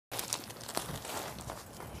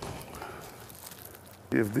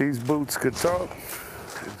If these boots could talk,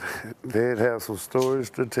 they'd have some stories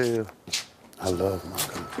to tell. I love my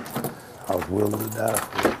country. I was willing to die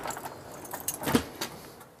for it.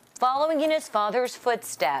 Following in his father's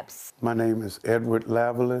footsteps. My name is Edward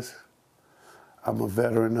Lavalas. I'm a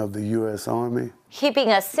veteran of the U.S. Army.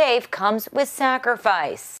 Keeping us safe comes with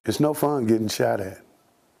sacrifice. It's no fun getting shot at.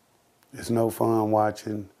 It's no fun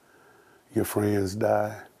watching your friends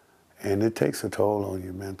die, and it takes a toll on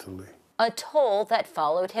you mentally. A toll that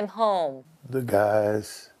followed him home. The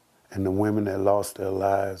guys and the women that lost their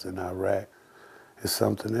lives in Iraq is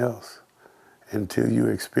something else. Until you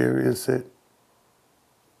experience it,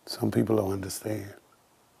 some people don't understand.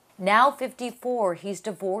 Now 54, he's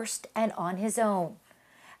divorced and on his own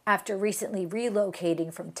after recently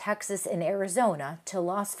relocating from Texas and Arizona to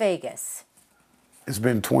Las Vegas. It's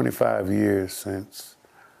been 25 years since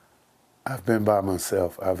I've been by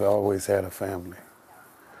myself. I've always had a family.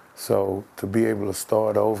 So to be able to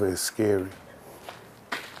start over is scary.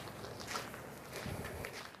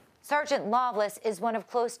 Sergeant Lavalas is one of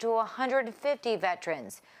close to 150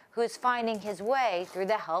 veterans who's finding his way through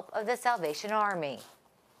the help of the Salvation Army.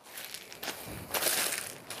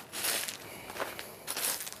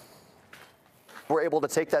 We're able to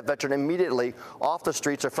take that veteran immediately off the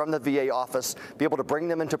streets or from the VA office, be able to bring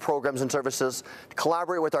them into programs and services,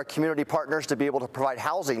 collaborate with our community partners to be able to provide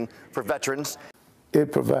housing for veterans.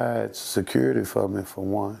 It provides security for me, for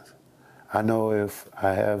one. I know if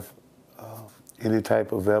I have any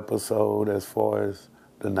type of episode as far as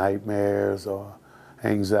the nightmares or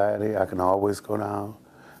anxiety, I can always go down.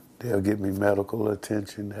 They'll give me medical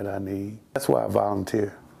attention that I need. That's why I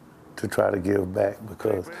volunteer, to try to give back,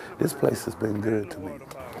 because this place has been good to me.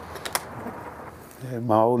 And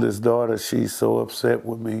my oldest daughter, she's so upset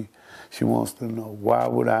with me. She wants to know, why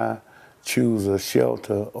would I choose a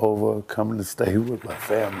shelter over coming to stay with my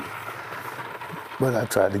family? But I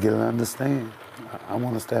tried to get her to understand. I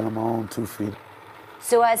want to stand on my own 2 feet.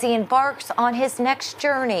 So as he embarks on his next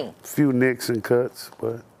journey. A few nicks and cuts,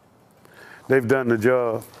 but they've done the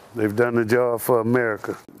job. They've done the job for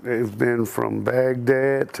America. They've been from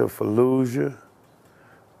Baghdad to Fallujah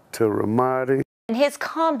to Ramadi. In his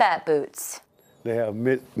combat boots. They have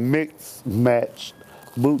mixed matched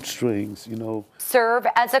boot strings, you know. Serve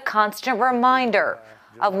as a constant reminder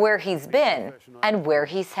of where he's been and where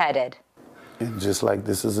he's headed. And just like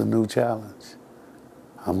this is a new challenge,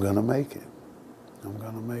 I'm gonna make it. I'm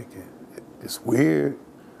gonna make it. It's weird,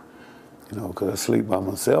 you know, because I sleep by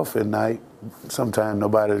myself at night. Sometimes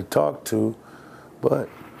nobody to talk to, but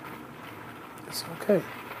it's okay.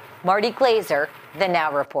 Marty Glazer, The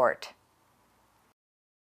Now Report.